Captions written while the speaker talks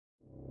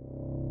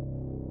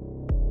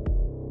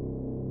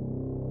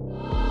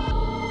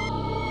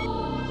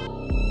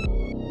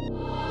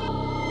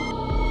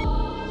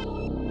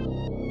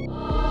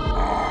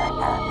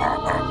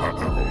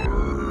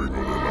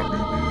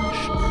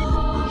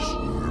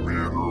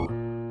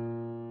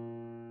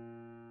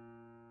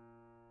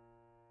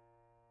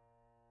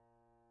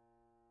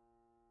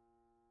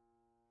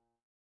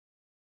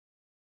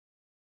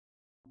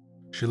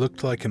She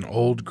looked like an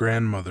old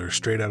grandmother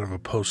straight out of a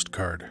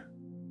postcard.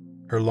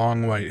 Her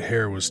long white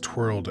hair was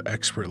twirled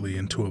expertly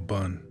into a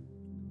bun.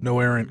 No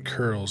errant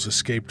curls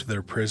escaped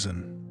their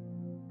prison.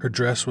 Her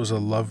dress was a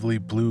lovely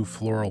blue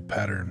floral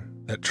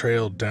pattern that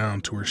trailed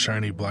down to her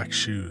shiny black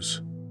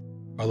shoes.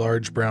 A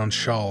large brown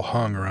shawl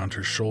hung around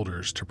her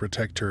shoulders to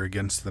protect her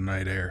against the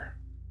night air.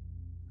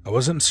 I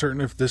wasn't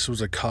certain if this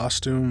was a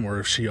costume or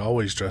if she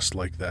always dressed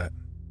like that.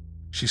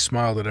 She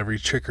smiled at every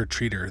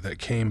trick-or-treater that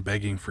came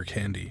begging for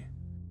candy.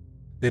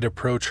 They'd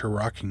approach her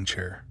rocking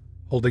chair,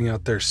 holding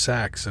out their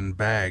sacks and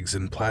bags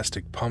and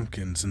plastic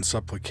pumpkins in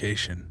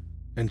supplication,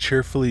 and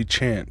cheerfully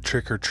chant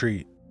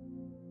trick-or-treat.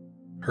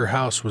 Her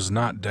house was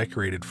not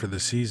decorated for the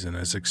season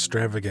as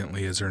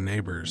extravagantly as her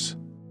neighbors.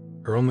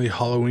 Her only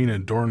Halloween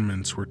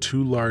adornments were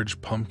 2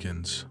 large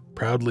pumpkins,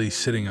 proudly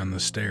sitting on the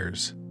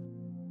stairs.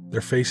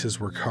 Their faces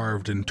were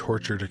carved in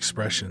tortured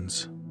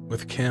expressions,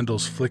 with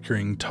candles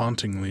flickering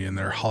tauntingly in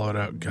their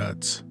hollowed-out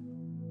guts.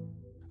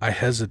 I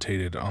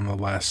hesitated on the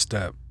last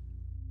step.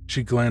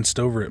 She glanced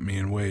over at me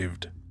and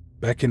waved,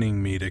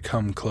 beckoning me to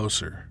come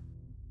closer.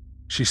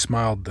 She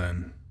smiled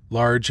then,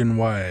 large and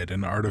wide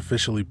and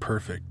artificially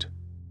perfect.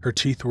 Her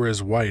teeth were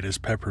as white as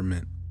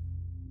peppermint.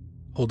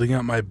 Holding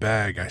out my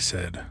bag, I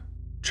said,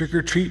 "Trick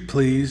or treat,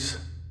 please."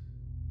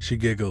 She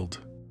giggled,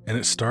 and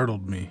it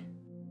startled me.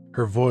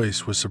 Her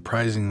voice was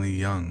surprisingly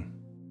young.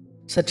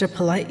 "Such a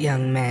polite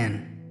young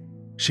man."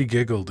 She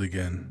giggled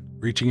again,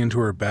 reaching into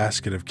her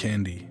basket of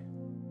candy.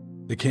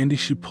 The candy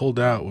she pulled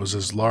out was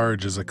as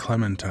large as a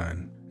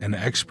clementine and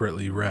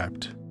expertly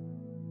wrapped.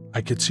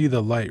 I could see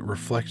the light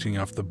reflecting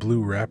off the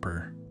blue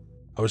wrapper.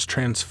 I was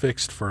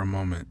transfixed for a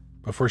moment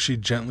before she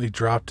gently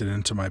dropped it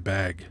into my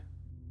bag.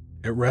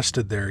 It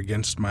rested there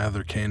against my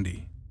other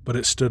candy, but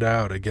it stood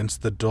out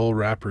against the dull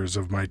wrappers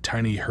of my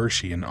tiny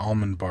Hershey and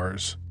almond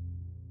bars.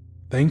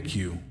 "Thank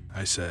you,"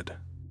 I said,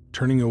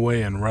 turning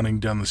away and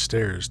running down the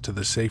stairs to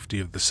the safety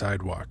of the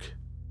sidewalk.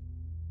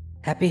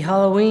 "Happy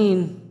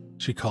Halloween,"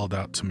 she called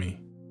out to me.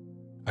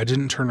 I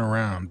didn't turn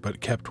around, but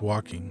kept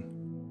walking.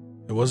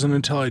 It wasn't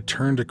until I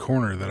turned a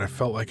corner that I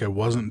felt like I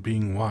wasn't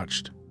being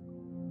watched.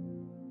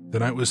 The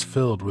night was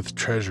filled with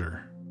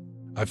treasure.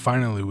 I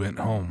finally went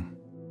home,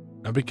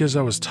 not because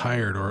I was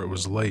tired or it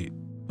was late,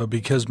 but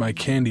because my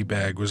candy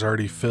bag was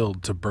already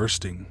filled to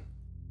bursting.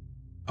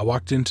 I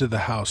walked into the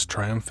house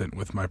triumphant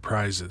with my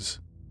prizes.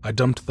 I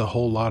dumped the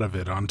whole lot of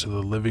it onto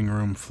the living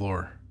room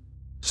floor.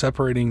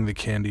 Separating the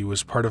candy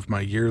was part of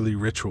my yearly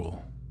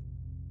ritual.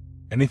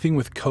 Anything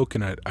with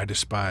coconut I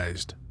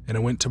despised, and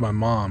it went to my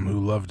mom, who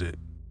loved it.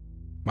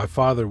 My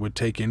father would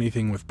take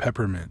anything with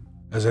peppermint,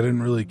 as I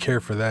didn't really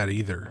care for that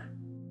either.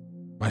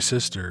 My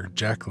sister,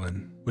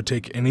 Jacqueline, would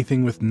take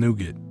anything with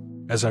nougat,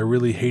 as I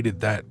really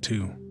hated that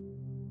too.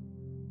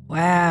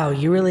 "Wow,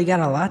 you really got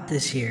a lot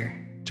this year."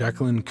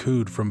 Jacqueline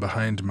cooed from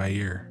behind my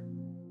ear.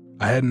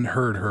 I hadn't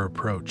heard her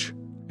approach,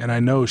 and I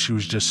know she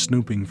was just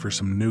snooping for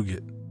some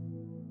nougat.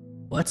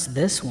 "What's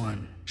this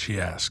one?" she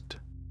asked,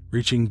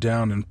 reaching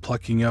down and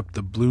plucking up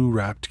the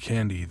blue-wrapped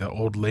candy the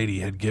old lady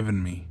had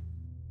given me.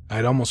 I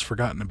had almost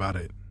forgotten about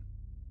it.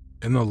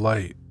 In the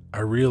light, I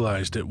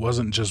realized it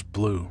wasn't just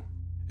blue.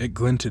 It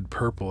glinted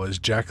purple as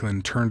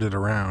Jacqueline turned it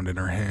around in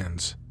her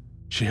hands.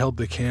 She held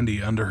the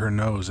candy under her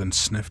nose and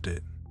sniffed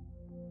it.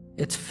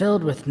 "It's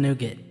filled with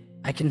nougat,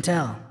 I can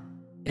tell.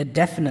 It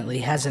definitely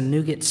has a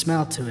nougat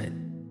smell to it."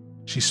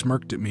 She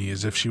smirked at me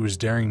as if she was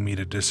daring me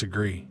to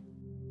disagree.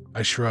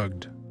 I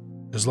shrugged.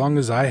 As long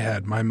as I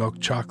had my milk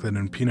chocolate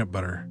and peanut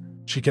butter,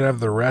 she could have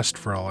the rest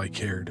for all I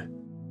cared.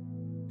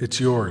 "It's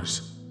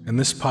yours, and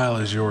this pile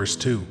is yours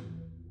too."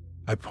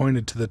 I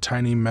pointed to the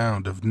tiny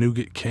mound of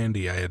nougat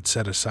candy I had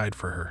set aside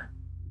for her.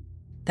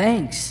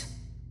 "Thanks."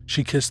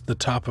 She kissed the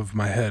top of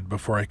my head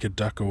before I could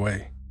duck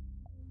away.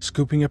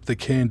 Scooping up the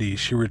candy,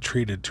 she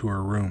retreated to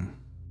her room.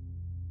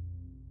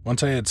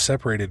 Once I had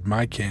separated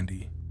my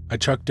candy, I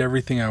chucked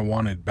everything I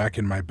wanted back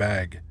in my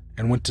bag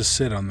and went to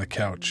sit on the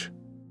couch.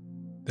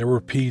 There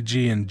were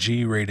PG and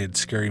G-rated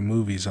scary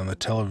movies on the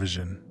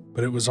television,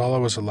 but it was all I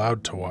was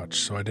allowed to watch,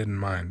 so I didn't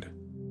mind.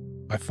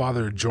 My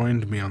father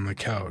joined me on the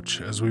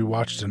couch as we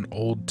watched an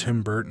old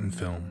Tim Burton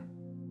film.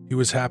 He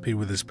was happy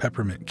with his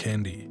peppermint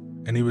candy,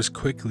 and he was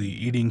quickly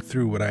eating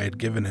through what I had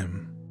given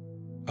him.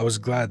 I was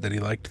glad that he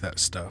liked that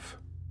stuff.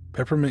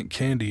 Peppermint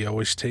candy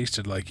always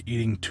tasted like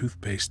eating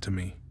toothpaste to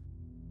me.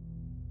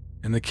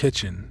 In the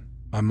kitchen,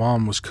 my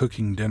mom was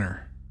cooking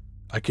dinner.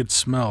 I could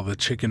smell the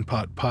chicken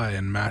pot pie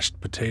and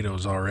mashed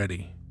potatoes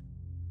already.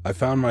 I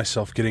found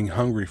myself getting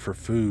hungry for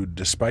food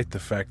despite the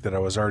fact that I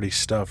was already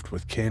stuffed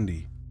with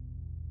candy.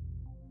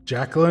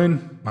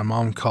 "Jacqueline," my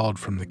mom called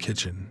from the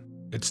kitchen.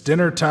 "It's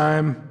dinner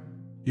time.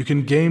 You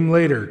can game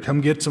later.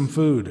 Come get some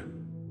food."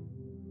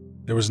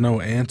 There was no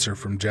answer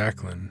from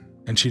Jacqueline,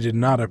 and she did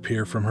not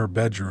appear from her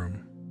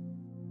bedroom.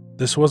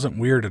 This wasn't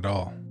weird at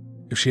all.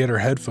 If she had her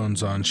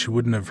headphones on, she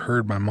wouldn't have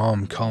heard my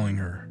mom calling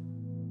her.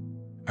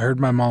 I heard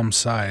my mom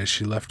sigh as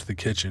she left the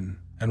kitchen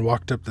and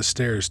walked up the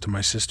stairs to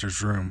my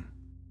sister's room.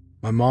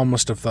 My mom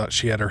must have thought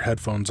she had her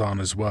headphones on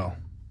as well.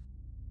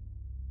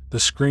 The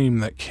scream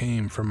that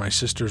came from my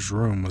sister's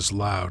room was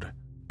loud,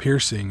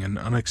 piercing and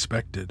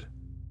unexpected.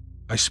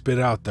 I spit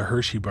out the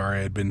Hershey bar I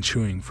had been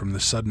chewing from the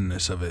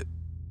suddenness of it.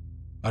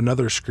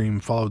 Another scream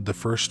followed the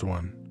first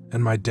one,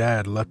 and my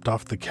dad leapt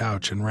off the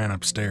couch and ran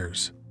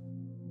upstairs.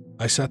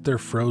 I sat there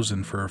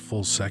frozen for a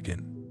full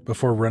second,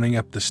 before running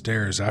up the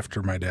stairs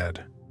after my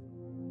dad.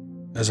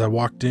 As I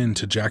walked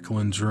into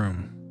Jacqueline's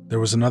room, there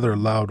was another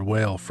loud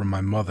wail from my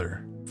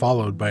mother,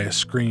 followed by a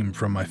scream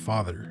from my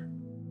father.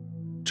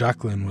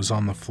 Jacqueline was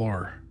on the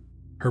floor.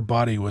 Her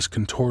body was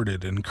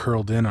contorted and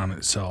curled in on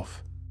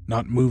itself,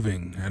 not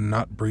moving and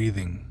not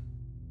breathing.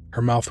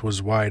 Her mouth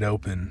was wide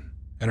open,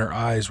 and her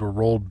eyes were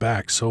rolled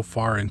back so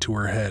far into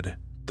her head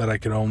that I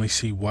could only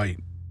see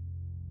white.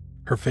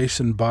 Her face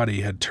and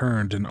body had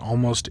turned an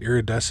almost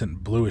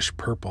iridescent bluish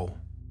purple,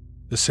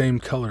 the same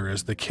color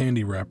as the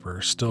candy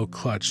wrapper still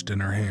clutched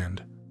in her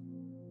hand.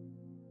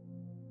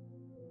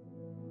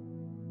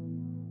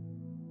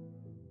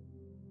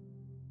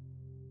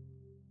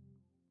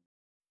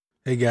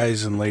 Hey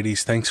guys and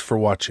ladies, thanks for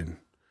watching.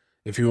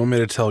 If you want me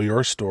to tell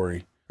your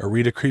story or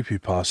read a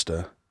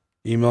creepypasta,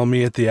 email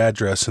me at the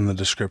address in the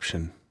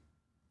description.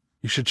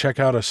 You should check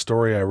out a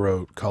story I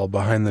wrote called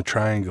Behind the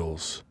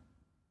Triangles,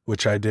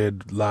 which I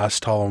did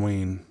last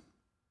Halloween.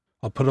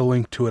 I'll put a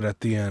link to it at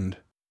the end,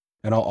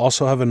 and I'll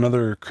also have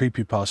another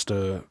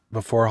creepypasta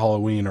before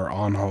Halloween or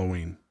on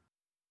Halloween.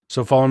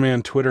 So follow me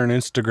on Twitter and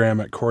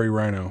Instagram at Corey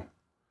Rhino.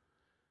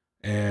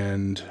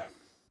 And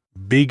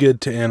be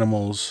good to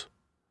animals,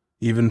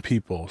 even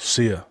people.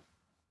 See ya.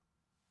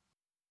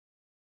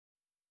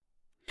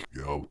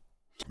 Ja,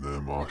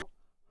 snäma,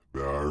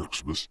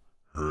 bergsbus,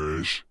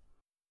 herish.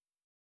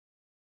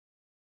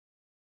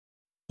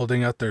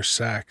 Holding out their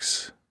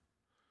sacks.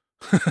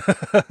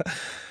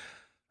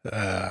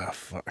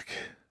 Fuck.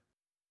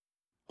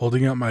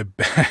 Holding out my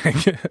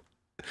bag.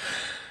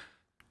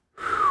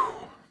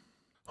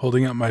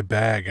 Holding out my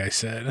bag, I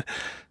said.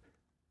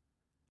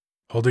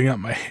 Holding out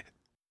my...